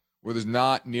up, where there's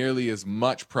not nearly as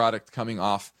much product coming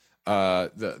off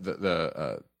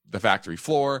the factory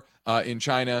floor in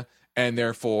China, and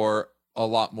therefore a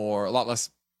lot less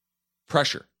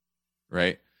pressure,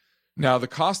 right? Now, the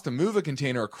cost to move a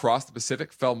container across the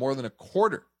Pacific fell more than a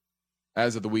quarter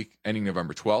as of the week ending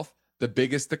November 12th, the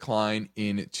biggest decline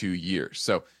in 2 years.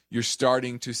 So you're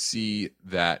starting to see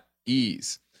that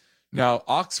ease. Now,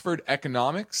 Oxford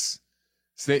Economics,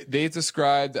 they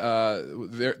described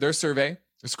their survey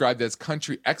described as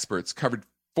country experts covered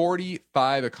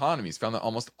 45 economies, found that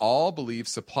almost all believe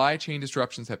supply chain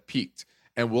disruptions have peaked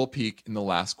and will peak in the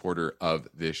last quarter of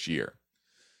this year.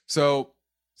 So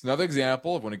it's another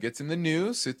example of when it gets in the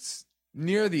news, it's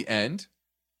near the end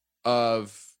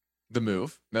of the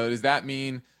move. Now, does that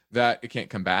mean that it can't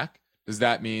come back? Does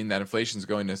that mean that inflation is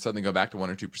going to suddenly go back to 1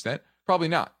 or 2%? Probably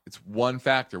not. It's one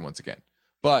factor once again.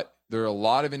 But there are a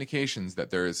lot of indications that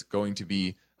there is going to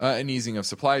be an easing of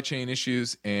supply chain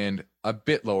issues and a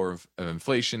bit lower of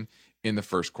inflation in the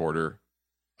first quarter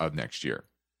of next year.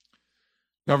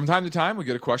 Now, from time to time, we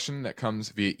get a question that comes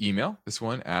via email. This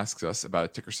one asks us about a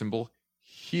ticker symbol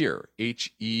HEAR,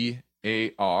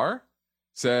 HEAR.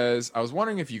 Says, I was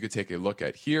wondering if you could take a look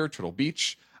at HEAR, Turtle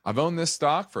Beach. I've owned this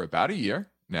stock for about a year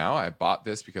now. I bought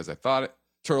this because I thought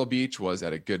Turtle Beach was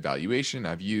at a good valuation.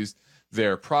 I've used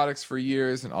their products for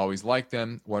years and always liked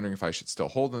them. Wondering if I should still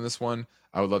hold on this one.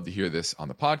 I would love to hear this on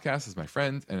the podcast as my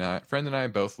friend and I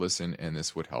both listen, and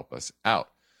this would help us out.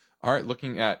 All right,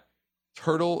 looking at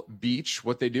Turtle Beach,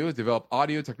 what they do is develop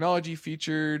audio technology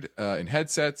featured in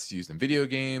headsets, used in video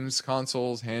games,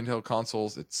 consoles, handheld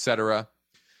consoles, etc.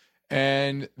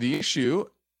 And the issue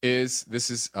is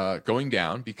this is going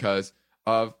down because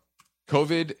of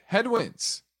COVID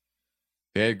headwinds.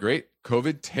 They had great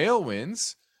COVID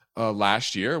tailwinds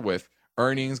last year with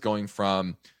earnings going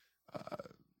from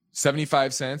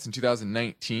 75 cents in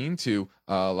 2019 to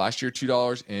last year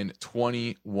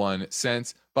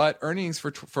 $2.21. But earnings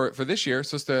for this year are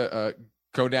supposed to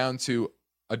go down to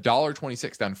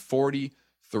 $1.26, down 43%.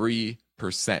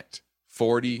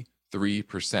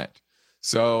 43%.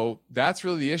 So that's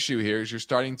really the issue here is you're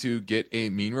starting to get a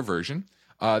mean reversion.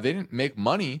 They didn't make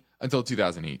money until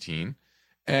 2018.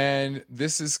 And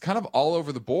this is kind of all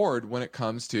over the board when it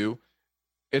comes to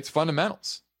its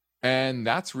fundamentals. And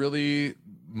that's really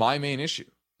my main issue.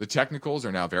 The technicals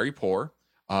are now very poor.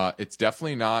 It's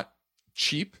definitely not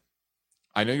cheap.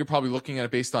 I know you're probably looking at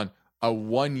it based on a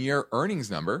 1-year earnings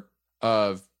number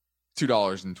of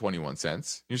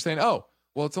 $2.21. You're saying, oh,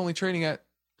 well, it's only trading at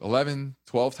 11,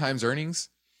 12 times earnings.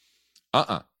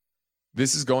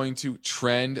 This is going to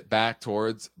trend back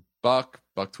towards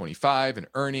 $1.25 in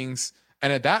earnings.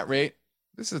 And at that rate,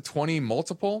 this is a 20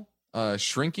 multiple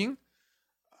shrinking.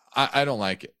 I don't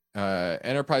like it.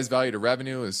 Enterprise value to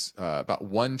revenue is about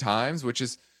 1 times, which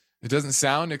is, it doesn't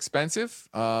sound expensive,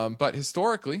 but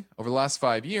historically, over the last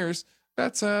 5 years,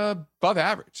 that's above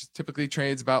average. It typically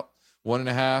trades about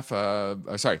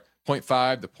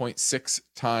 0.5 to 0.6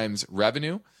 times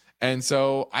revenue. And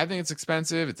so I think it's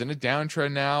expensive. It's in a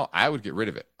downtrend now. I would get rid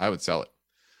of it. I would sell it.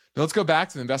 Now let's go back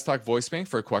to the InvestTalk voice bank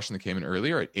for a question that came in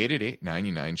earlier at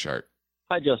 888-99-CHART.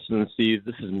 Hi, Justin and Steve.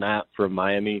 This is Matt from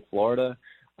Miami, Florida.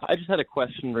 I just had a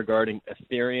question regarding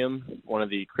Ethereum, one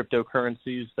of the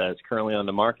cryptocurrencies that's currently on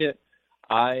the market.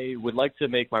 I would like to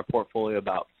make my portfolio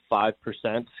about 5%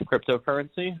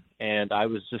 cryptocurrency, and I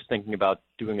was just thinking about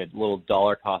doing a little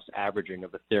dollar cost averaging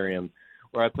of Ethereum,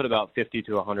 where I put about $50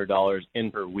 to $100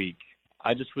 in per week.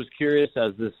 I just was curious,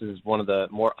 as this is one of the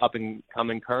more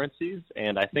up-and-coming currencies,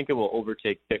 and I think it will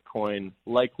overtake Bitcoin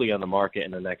likely on the market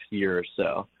in the next year or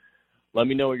so. Let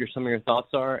me know what some of your thoughts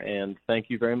are, and thank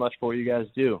you very much for what you guys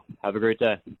do. Have a great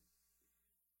day.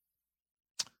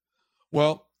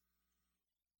 Well,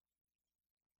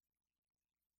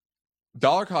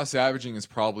 dollar cost averaging is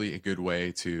probably a good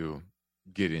way to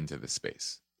get into this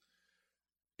space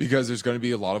because there's going to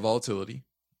be a lot of volatility,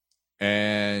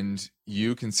 and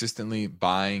you consistently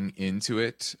buying into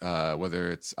it,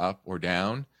 whether it's up or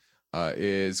down,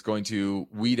 is going to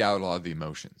weed out a lot of the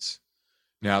emotions.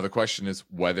 Now, the question is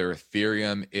whether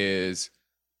Ethereum is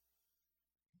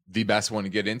the best one to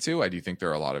get into. I do think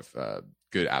there are a lot of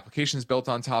good applications built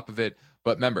on top of it.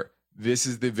 But remember, this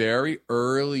is the very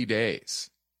early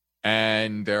days.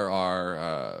 And there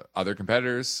are other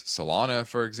competitors, Solana,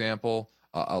 for example,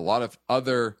 a lot of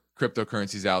other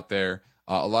cryptocurrencies out there,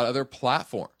 a lot of other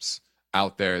platforms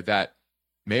out there that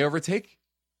may overtake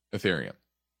Ethereum,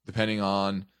 depending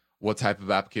on what type of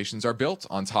applications are built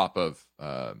on top of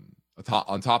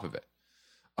it.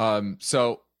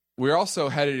 So we're also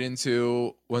headed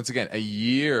into, once again, a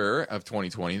year of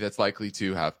 2020 that's likely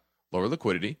to have lower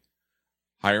liquidity,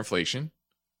 higher inflation,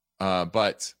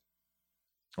 elevated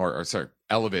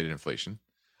inflation,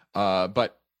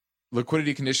 but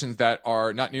liquidity conditions that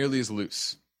are not nearly as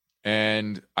loose.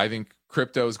 And I think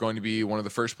crypto is going to be one of the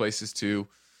first places to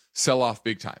sell off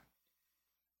big time.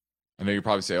 I know you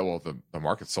probably say, oh, well, the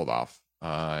market's sold off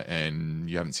and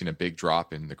you haven't seen a big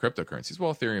drop in the cryptocurrencies.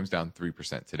 Well, Ethereum's down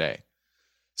 3% today.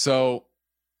 So,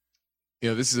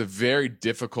 this is a very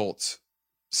difficult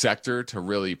sector to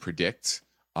really predict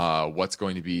what's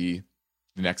going to be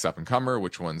the next up and comer,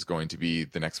 which one's going to be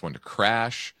the next one to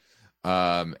crash.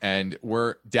 And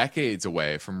we're decades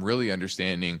away from really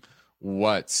understanding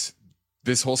what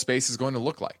this whole space is going to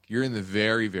look like. You're in the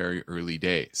very, very early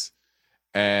days.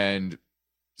 And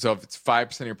so if it's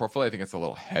 5% of your portfolio, I think it's a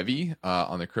little heavy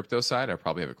on the crypto side. I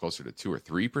probably have it closer to 2 or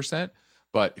 3%.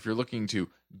 But if you're looking to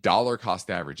dollar cost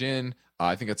average in,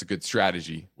 I think that's a good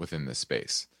strategy within this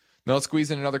space. Now let's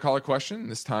squeeze in another caller question,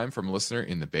 this time from a listener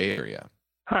in the Bay Area.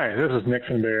 Hi, this is Nick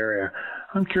from the Bay Area.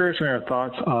 I'm curious on your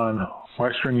thoughts on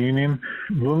Western Union.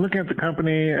 When looking at the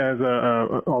company as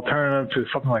an alternative to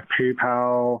something like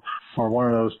PayPal or one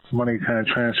of those money kind of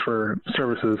transfer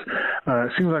services,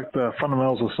 it seems like the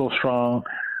fundamentals are so strong,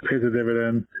 pays a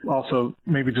dividend, also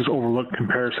maybe just overlooked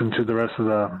comparison to the rest of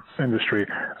the industry.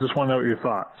 I just want to know what your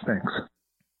thoughts. Thanks.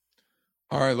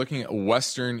 All right, looking at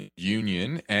Western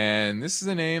Union, and this is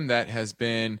a name that has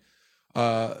been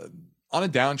on a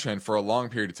downtrend for a long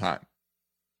period of time.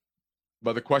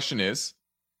 But the question is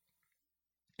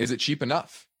it cheap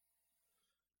enough?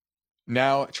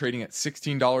 Now trading at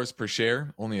 $16 per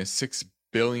share, only a $6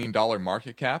 billion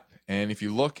market cap. And if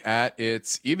you look at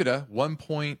its EBITDA,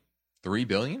 $1.3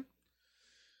 billion.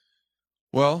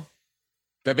 Well,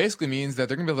 that basically means that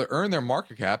they're going to be able to earn their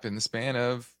market cap in the span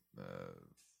of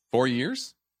 4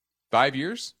 years, 5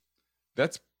 years.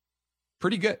 That's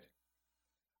pretty good.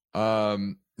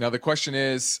 Now the question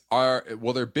is,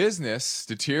 will their business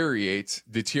deteriorate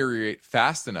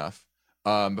fast enough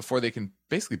before they can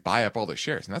basically buy up all their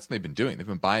shares? And that's what they've been doing. They've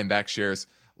been buying back shares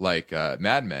like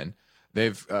Mad Men.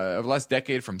 They've over the last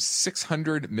decade from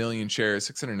 600 million shares,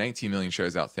 619 million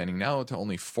shares outstanding, now to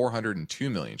only 402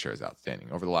 million shares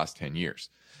outstanding over the last 10 years.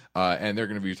 And they're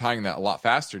going to be retiring that a lot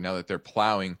faster now that they're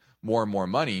plowing more and more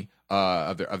money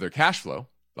of their cash flow.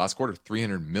 Last quarter,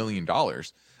 $300 million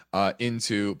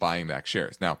into buying back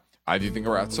shares. Now, I do think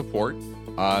we're at support,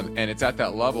 and it's at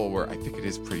that level where I think it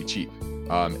is pretty cheap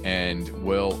and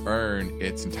will earn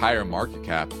its entire market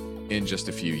cap in just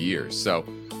a few years. So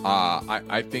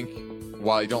I think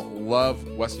while I don't love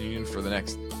Western Union for the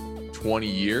next 20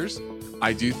 years,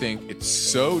 I do think it's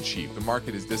so cheap. The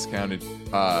market has discounted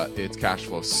its cash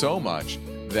flow so much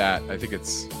that I think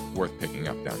it's worth picking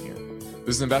up down here.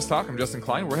 This is Invest Talk. I'm Justin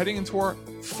Klein. We're heading into our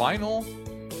final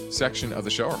section of the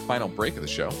show, our final break of the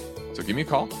show. So give me a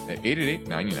call at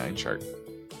 888-99-CHART.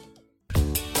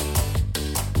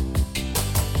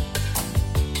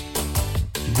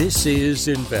 This is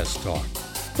Invest Talk.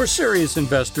 For serious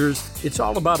investors, it's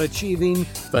all about achieving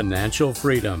financial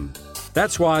freedom.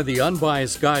 That's why the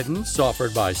unbiased guidance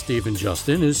offered by Steve and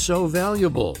Justin is so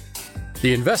valuable.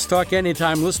 The Invest Talk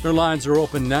Anytime listener lines are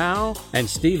open now, and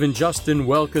Steve and Justin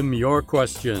welcome your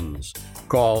questions.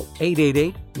 Call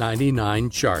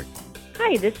 888-99-CHART.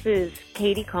 Hi, this is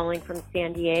Katie calling from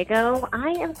San Diego. I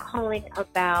am calling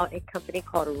about a company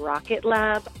called Rocket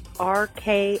Lab,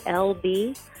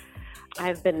 RKLB.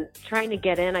 I've been trying to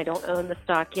get in. I don't own the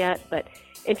stock yet, but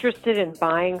interested in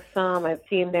buying some. I've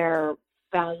seen their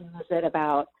value is at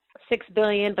about $6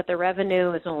 billion, but the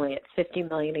revenue is only at $50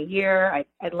 million a year.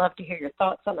 I'd love to hear your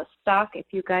thoughts on the stock if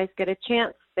you guys get a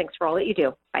chance. Thanks for all that you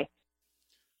do. Bye.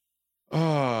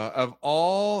 Of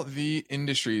all the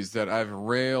industries that I've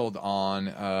railed on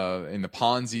in the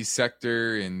Ponzi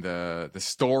sector, in the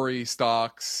story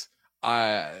stocks,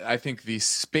 I think the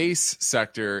space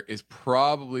sector is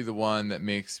probably the one that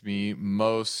makes me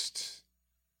most,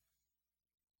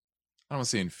 I don't want to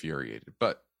say infuriated,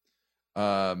 but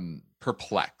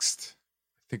perplexed.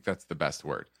 I think that's the best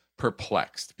word.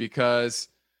 Perplexed, because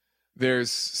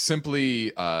there's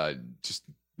simply just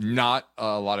not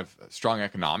a lot of strong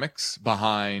economics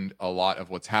behind a lot of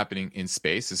what's happening in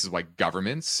space. This is why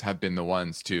governments have been the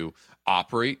ones to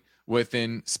operate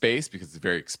within space, because it's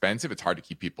very expensive. It's hard to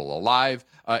keep people alive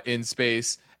in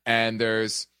space. And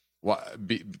there's,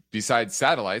 besides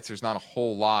satellites, there's not a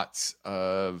whole lot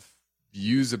of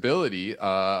usability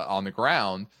on the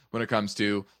ground when it comes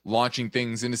to launching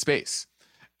things into space.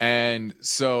 And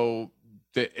so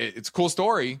it's a cool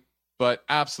story, but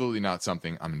absolutely not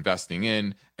something I'm investing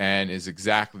in, and is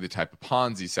exactly the type of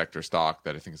Ponzi sector stock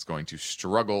that I think is going to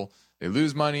struggle. They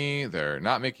lose money. They're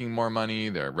not making more money.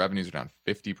 Their revenues are down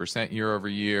 50% year over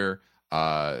year.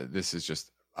 This is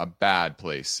just a bad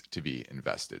place to be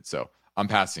invested. So I'm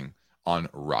passing on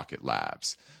Rocket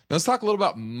Labs. Now let's talk a little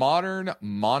about modern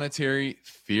monetary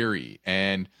theory.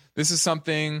 And this is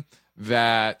something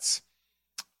that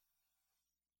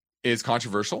is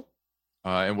controversial.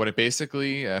 And what it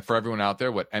basically, for everyone out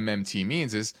there, what MMT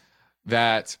means is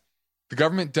that the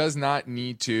government does not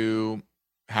need to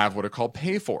have what are called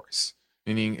pay-fors.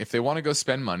 Meaning, if they want to go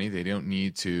spend money, they don't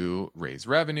need to raise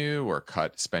revenue or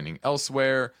cut spending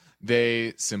elsewhere.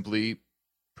 They simply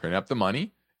print up the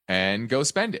money and go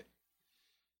spend it.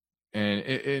 And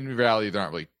in reality, they're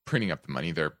not really printing up the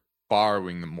money. They're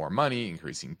borrowing more money,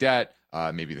 increasing debt.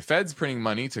 Maybe the Fed's printing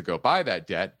money to go buy that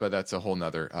debt, but that's a whole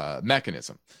nother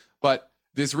mechanism. But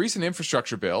this recent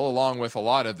infrastructure bill, along with a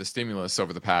lot of the stimulus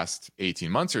over the past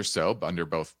 18 months or so under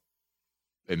both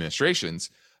administrations,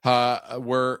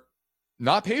 were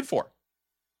not paid for.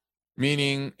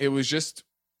 Meaning it was just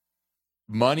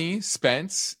money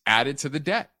spent added to the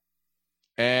debt.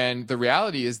 And the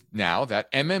reality is now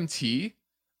that MMT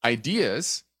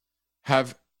ideas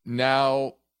have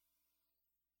now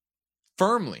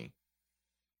firmly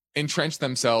entrenched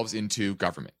themselves into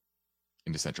government,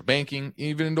 into central banking,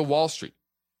 even into Wall Street.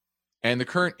 And the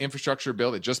current infrastructure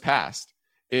bill that just passed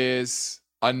is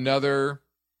another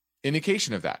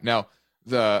indication of that. Now,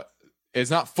 we're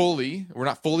not fully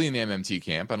in the MMT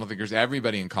camp. I don't think there's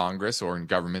everybody in Congress or in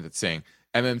government that's saying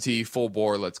MMT full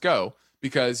bore, let's go,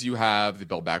 because you have the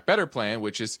Build Back Better plan,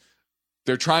 which is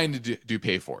they're trying to do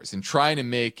pay-fors and trying to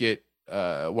make it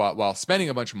while spending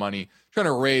a bunch of money, trying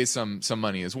to raise some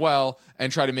money as well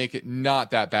and try to make it not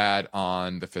that bad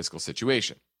on the fiscal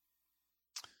situation.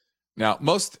 Now,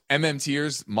 most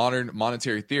MMTers, modern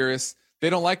monetary theorists, they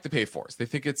don't like the pay-fors. They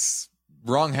think it's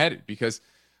wrong-headed because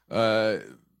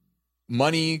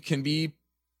money can be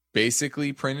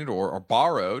basically printed or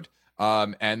borrowed,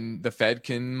 and the Fed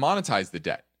can monetize the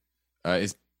debt.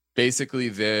 Is basically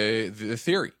the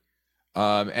theory.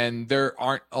 And there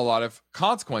aren't a lot of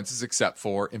consequences except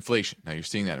for inflation. Now you're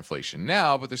seeing that inflation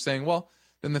now, but they're saying, well,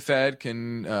 then the Fed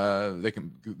can,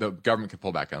 the government can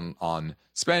pull back on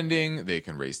spending. They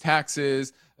can raise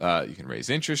taxes. You can raise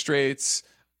interest rates.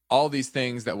 All these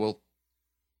things that will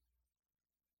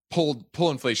pull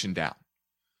inflation down.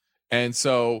 And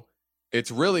so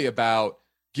it's really about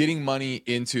getting money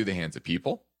into the hands of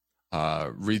people,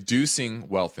 reducing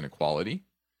wealth inequality,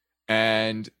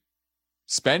 and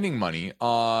spending money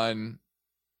on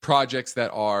projects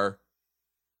that are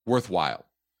worthwhile,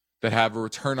 that have a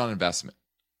return on investment.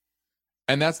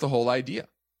 And that's the whole idea.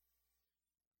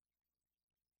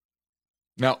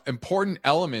 Now, important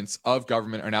elements of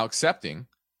government are now accepting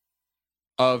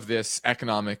of this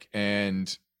economic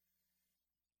and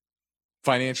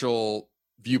financial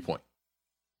viewpoint.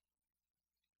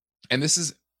 And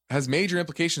this has major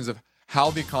implications of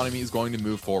how the economy is going to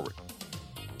move forward.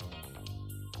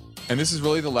 And this is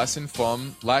really the lesson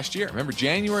from last year. Remember,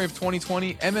 January of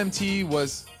 2020, MMT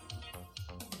was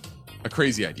a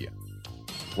crazy idea.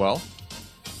 Well,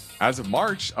 as of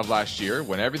March of last year,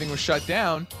 when everything was shut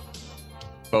down,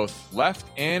 both left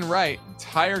and right,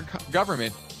 entire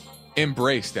government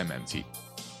embraced MMT.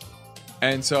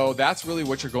 And so that's really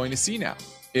what you're going to see now,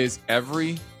 is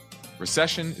every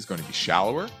recession is going to be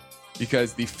shallower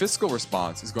because the fiscal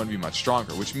response is going to be much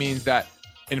stronger, which means that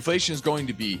inflation is going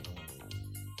to be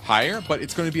higher, but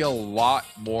it's going to be a lot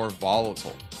more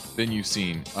volatile than you've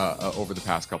seen over the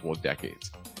past couple of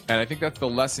decades. And I think that's the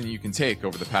lesson you can take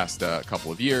over the past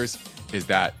couple of years, is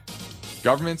that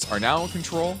governments are now in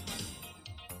control,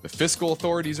 the fiscal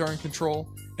authorities are in control,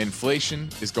 inflation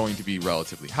is going to be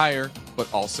relatively higher,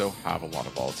 but also have a lot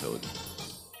of volatility.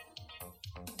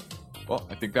 Well,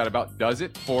 I think that about does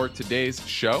it for today's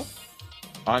show.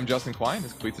 I'm Justin Klein.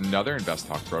 This completes another Invest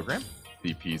Talk program.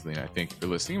 Steve Peasley and I thank you for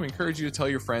listening. We encourage you to tell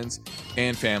your friends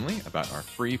and family about our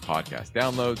free podcast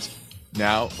downloads,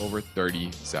 now over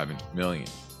 37 million.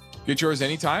 Get yours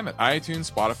anytime at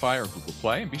iTunes, Spotify, or Google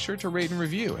Play, and be sure to rate and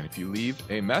review. And if you leave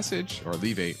a message or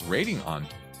leave a rating on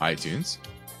iTunes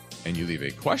and you leave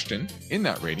a question in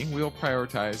that rating, we'll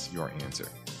prioritize your answer.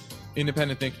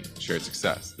 Independent thinking, shared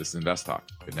success. This is Invest Talk.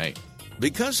 Good night.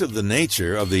 Because of the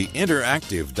nature of the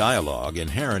interactive dialogue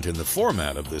inherent in the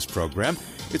format of this program,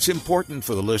 it's important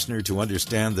for the listener to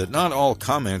understand that not all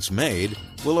comments made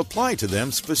will apply to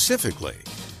them specifically.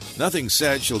 Nothing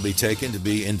said shall be taken to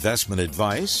be investment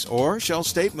advice, or shall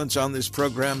statements on this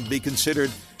program be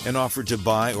considered an offer to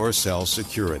buy or sell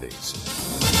securities.